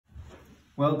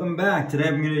Welcome back. Today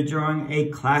I'm going to be drawing a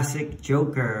classic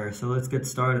Joker. So let's get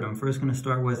started. I'm first going to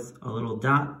start with a little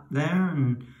dot there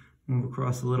and move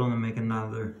across a little and make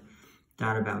another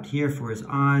dot about here for his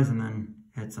eyes, and then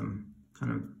add some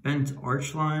kind of bent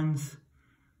arch lines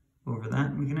over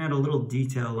that. We can add a little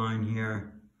detail line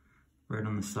here right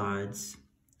on the sides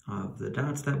of the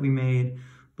dots that we made.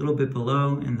 A little bit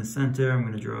below in the center, I'm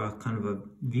going to draw kind of a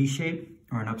V shape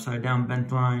or an upside down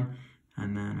bent line,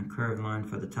 and then a curved line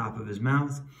for the top of his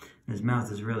mouth. And his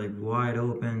mouth is really wide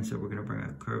open, so we're going to bring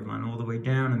a curved line all the way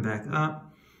down and back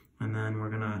up. And then we're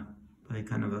going to lay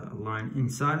kind of a line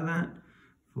inside of that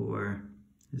for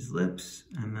his lips,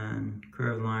 and then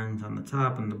curved lines on the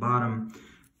top and the bottom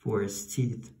for his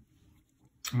teeth.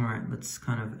 All right, let's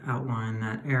kind of outline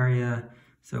that area.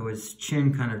 So his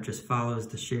chin kind of just follows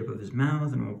the shape of his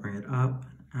mouth, and we'll bring it up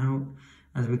and out.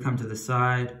 As we come to the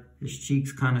side, his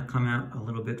cheeks kind of come out a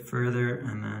little bit further,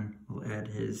 and then we'll add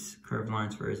his curved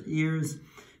lines for his ears.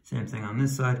 Same thing on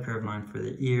this side, curved line for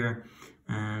the ear.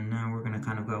 And now we're gonna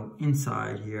kind of go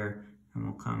inside here, and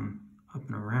we'll come up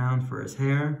and around for his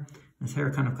hair. His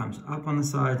hair kind of comes up on the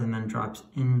sides and then drops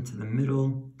into the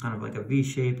middle, kind of like a V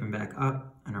shape, and back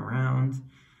up and around.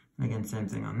 And again, same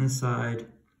thing on this side,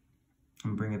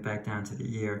 and bring it back down to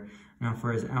the ear. Now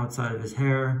for his outside of his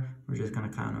hair, we're just gonna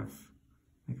kind of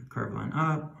make a curved line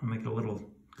up. I'll make it a little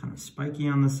kind of spiky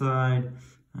on the side,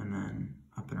 and then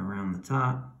up and around the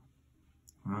top.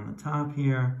 Around the top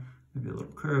here, maybe a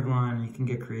little curved line. You can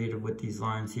get creative with these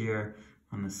lines here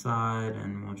on the side,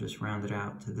 and we'll just round it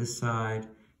out to this side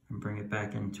and bring it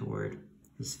back in toward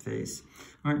his face.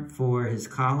 All right, for his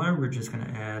collar, we're just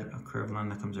gonna add a curved line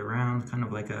that comes around, kind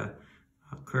of like a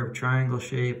curved triangle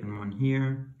shape, and one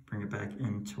here. Bring it back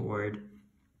in toward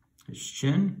his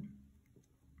chin.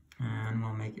 And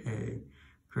we'll make a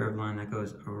curved line that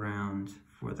goes around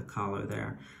for the collar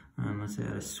there. And let's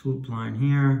add a swoop line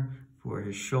here for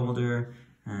his shoulder.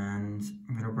 And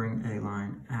I'm gonna bring a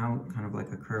line out, kind of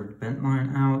like a curved bent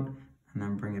line out, and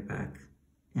then bring it back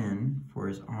in for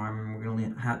his arm. And we're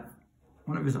gonna have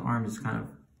one of his arms is kind of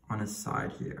on his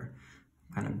side here,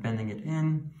 kind of bending it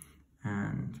in.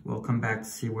 And we'll come back to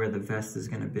see where the vest is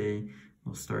gonna be.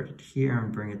 We'll start it here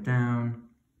and bring it down,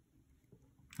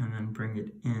 and then bring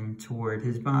it in toward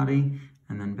his body,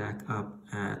 and then back up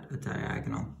at a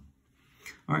diagonal.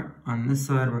 All right, on this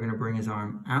side, we're gonna bring his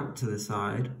arm out to the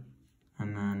side,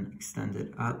 and then extend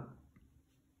it up,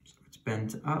 so it's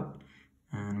bent up,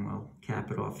 and we'll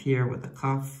cap it off here with a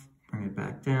cuff, bring it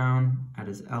back down at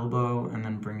his elbow, and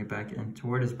then bring it back in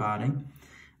toward his body.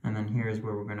 And then here's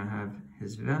where we're gonna have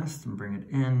his vest and bring it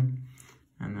in.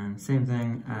 And then same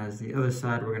thing as the other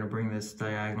side, we're gonna bring this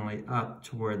diagonally up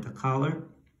toward the collar.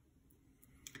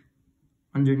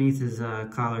 Underneath his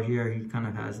collar here, he kind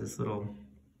of has this little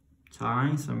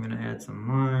tie, so I'm gonna add some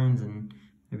lines and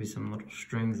maybe some little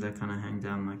strings that kind of hang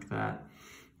down like that.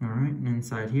 All right, and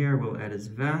inside here, we'll add his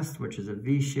vest, which is a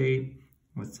V shape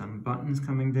with some buttons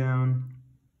coming down.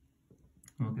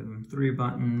 We'll give him 3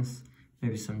 buttons,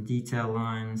 maybe some detail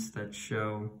lines that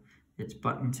show it's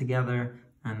buttoned together,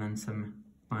 and then some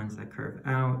lines that curve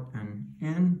out and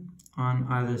in on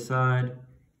either side,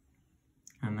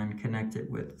 and then connect it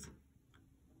with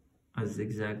a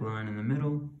zigzag line in the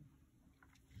middle,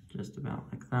 just about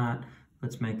like that.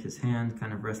 Let's make his hand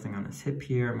kind of resting on his hip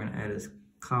here. I'm gonna add his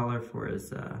collar for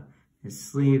his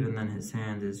sleeve, and then his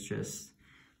hand is just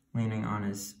leaning on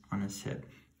his hip.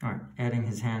 All right, adding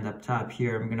his hand up top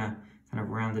here, I'm gonna kind of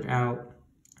round it out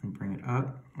and bring it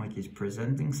up like he's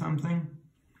presenting something.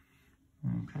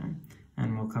 Okay,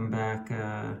 and we'll come back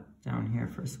down here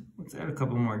first. Let's add a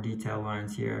couple more detail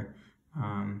lines here.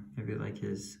 Maybe like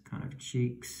his kind of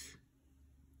cheeks,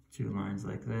 2 lines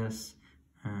like this,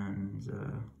 and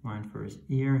a line for his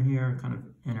ear here, kind of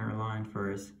inner line for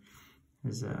his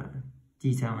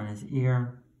detail in his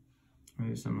ear.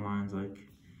 Maybe some lines like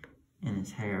in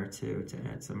his hair too, to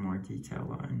add some more detail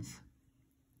lines.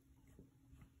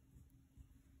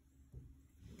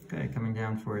 Okay, coming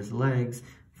down for his legs.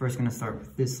 First gonna start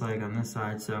with this leg on this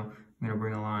side, so I'm gonna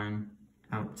bring a line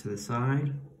out to the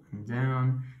side and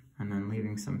down, and then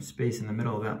leaving some space in the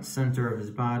middle, about the center of his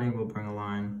body, we'll bring a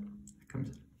line that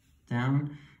comes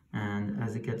down, and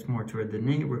as it gets more toward the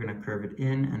knee, we're gonna curve it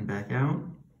in and back out.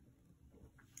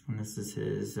 And this is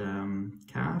his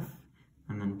calf,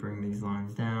 and then bring these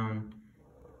lines down.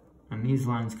 And these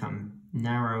lines come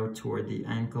narrow toward the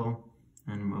ankle,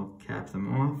 and we'll cap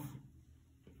them off.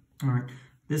 All right,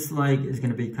 this leg is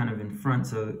gonna be kind of in front,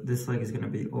 so this leg is gonna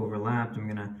be overlapped. I'm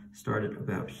gonna start it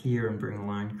about here and bring a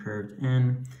line curved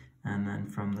in. And then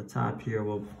from the top here,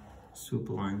 we'll swoop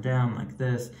a line down like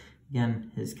this.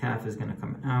 Again, his calf is gonna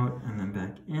come out and then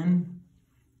back in.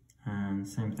 And then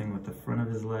same thing with the front of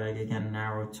his leg. Again,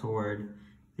 narrow toward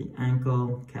the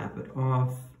ankle, cap it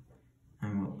off,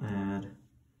 and we'll add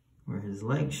where his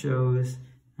leg shows,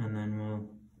 and then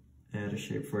we'll add a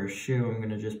shape for a shoe. I'm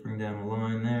gonna just bring down a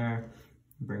line there,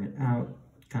 bring it out,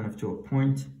 kind of to a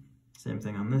point. Same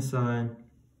thing on this side,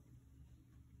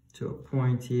 to a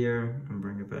point here, and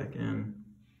bring it back in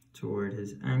toward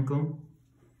his ankle.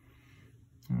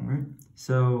 All right,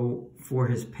 so for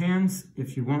his pants,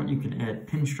 if you want, you can add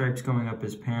pinstripes going up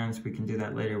his pants. We can do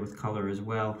that later with color as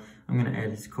well. I'm gonna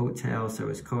add his coat tail, so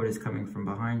his coat is coming from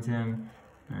behind him,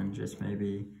 and just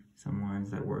maybe some lines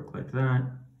that work like that,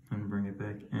 and bring it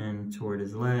back in toward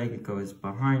his leg. It goes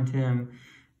behind him,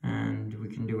 and we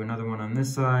can do another one on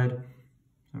this side.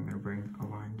 So I'm gonna bring a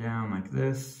line down like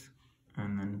this,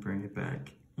 and then bring it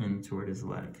back in toward his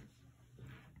leg.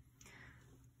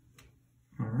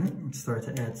 All right, let's start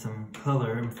to add some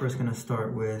color. I'm first gonna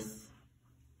start with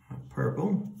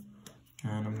purple,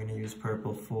 and I'm gonna use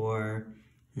purple for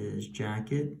his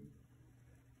jacket.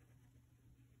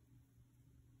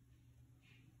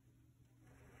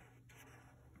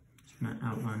 Just gonna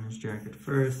outline his jacket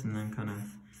first, and then kind of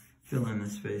fill in the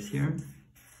space here.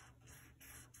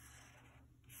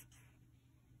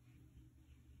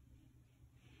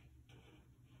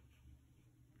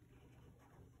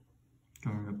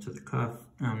 Going up to the cuff.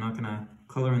 I'm not gonna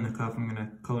color in the cuff, I'm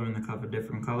gonna color in the cuff a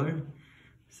different color.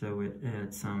 So it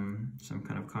adds some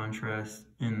kind of contrast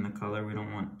in the color. We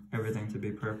don't want everything to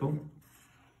be purple.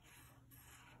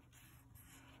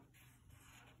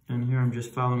 And here I'm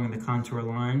just following the contour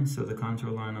line. So the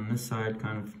contour line on this side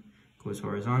kind of goes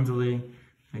horizontally.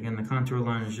 Again, the contour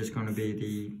line is just going to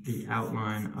be the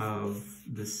outline of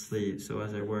the sleeve. So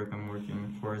as I work, I'm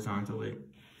working horizontally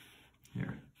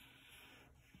here.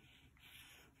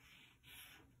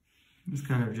 This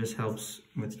kind of just helps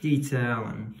with detail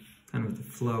and kind of the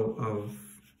flow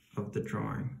of the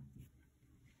drawing.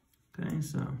 Okay,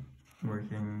 so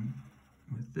working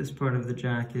with this part of the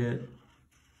jacket.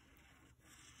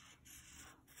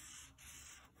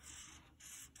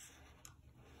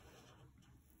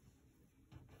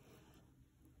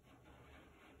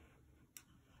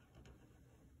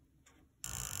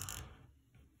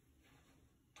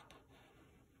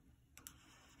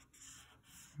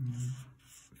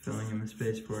 Filling in the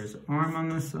space for his arm on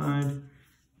this side,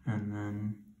 and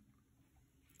then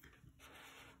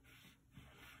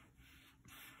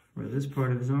for this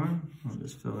part of his arm, I'll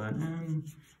just fill that in,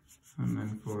 and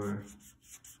then for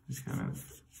this kind of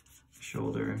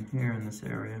shoulder and here in this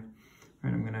area. All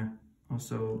right, I'm gonna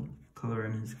also color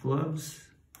in his gloves,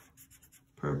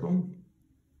 purple.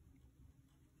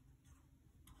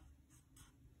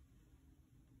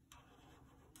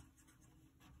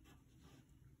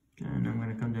 And I'm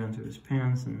going to come down to his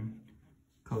pants and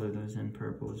color those in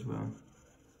purple as well.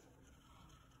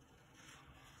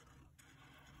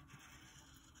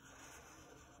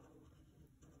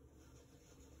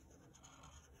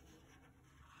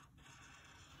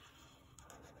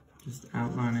 Just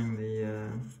outlining the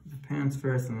pants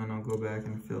first, and then I'll go back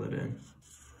and fill it in.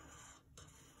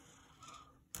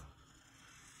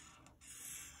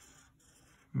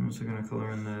 I'm also going to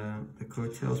color in the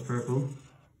coattails purple.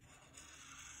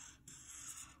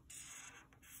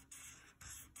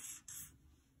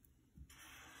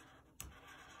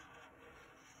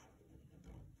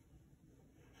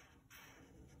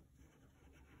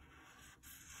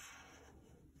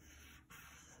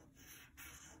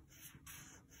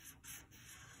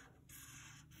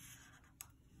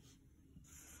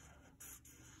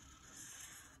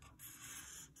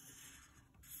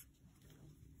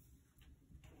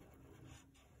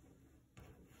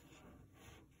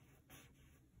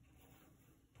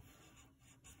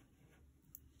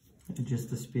 Just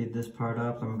to speed this part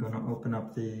up, I'm going to open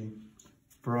up the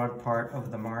broad part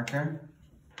of the marker.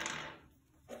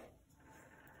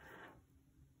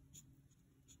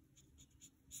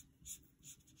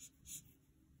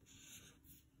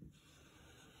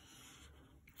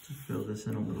 To fill this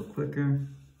in a little quicker.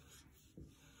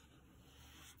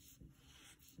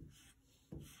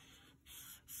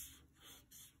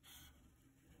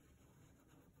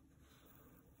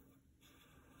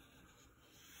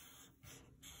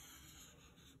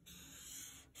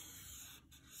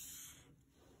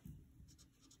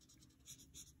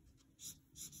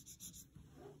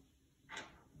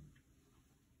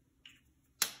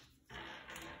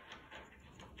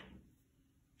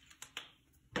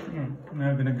 Now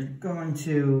I'm going to go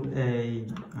into a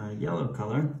yellow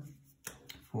color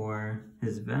for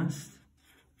his vest.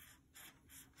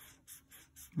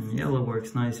 And yellow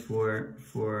works nice for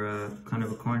kind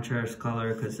of a contrast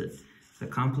color because it's a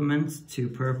complement to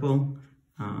purple.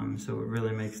 So it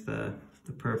really makes the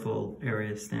the purple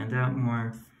areas stand out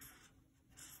more.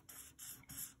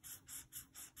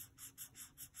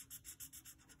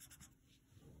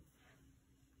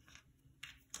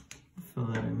 Fill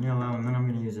that in yellow, and then I'm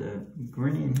going to use a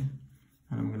green,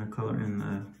 and I'm going to color in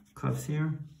the cuffs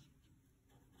here,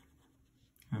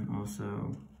 and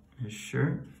also his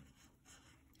shirt,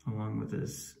 along with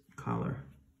his collar.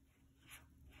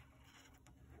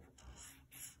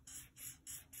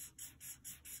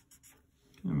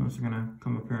 I'm also going to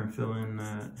come up here and fill in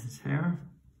his hair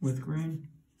with green.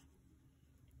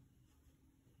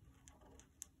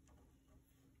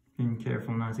 Being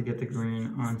careful not to get the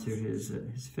green onto his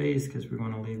face, because we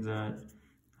want to leave that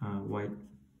white.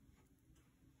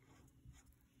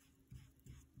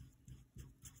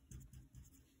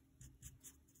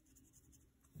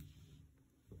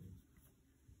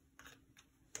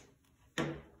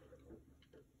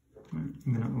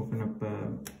 I'm going to open up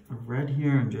a red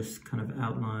here and just kind of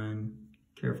outline,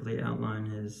 carefully outline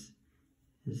his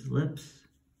lips.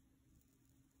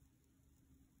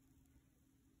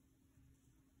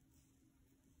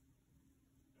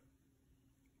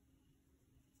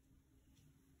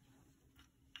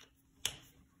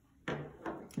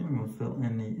 And we'll fill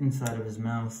in the inside of his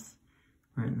mouth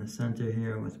right in the center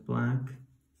here with black.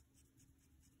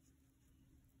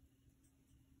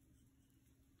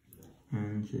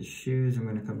 And his shoes, I'm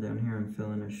going to come down here and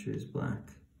fill in his shoes black.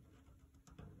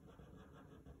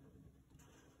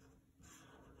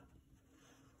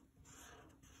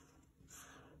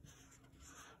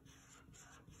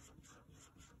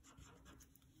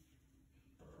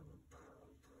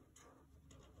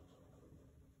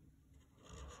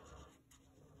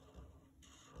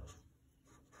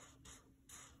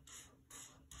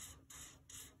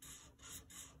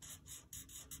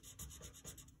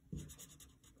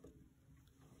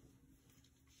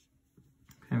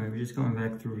 Okay, maybe just going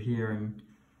back through here and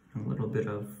a little bit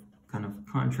of kind of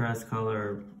contrast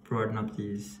color, broaden up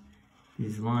these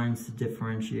lines to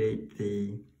differentiate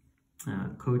the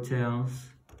coattails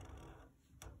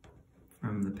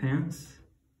from the pants.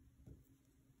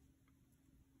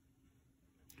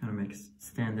 Kind of makes it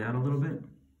stand out a little bit.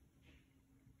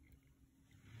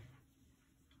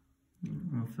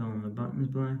 I'll fill in the buttons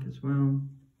black as well.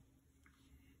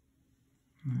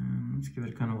 Let's give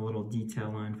it kind of a little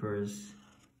detail line for his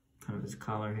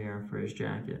collar here for his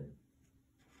jacket.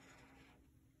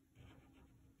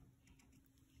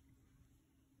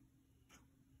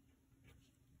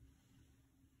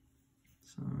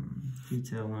 Some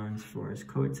detail lines for his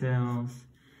coattails.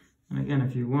 And again,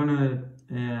 if you want to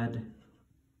add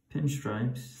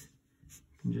pinstripes,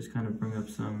 you can just kind of bring up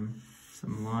some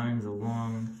lines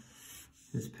along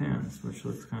his pants, which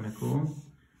looks kind of cool.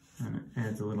 And it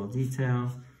adds a little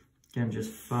detail. Again,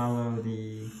 just follow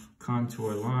the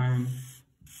contour line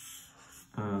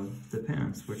of the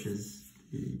pants, which is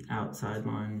the outside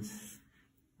lines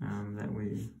that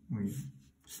we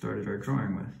started our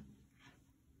drawing with.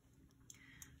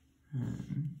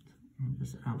 And we'll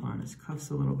just outline his cuffs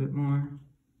a little bit more.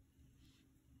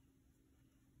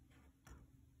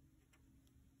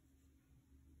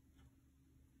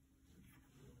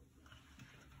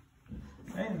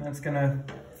 Okay, and that's gonna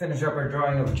finish up our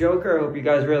drawing of Joker. I hope you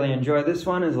guys really enjoy this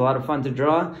one. It's a lot of fun to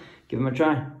draw. Give him a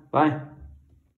try. Bye.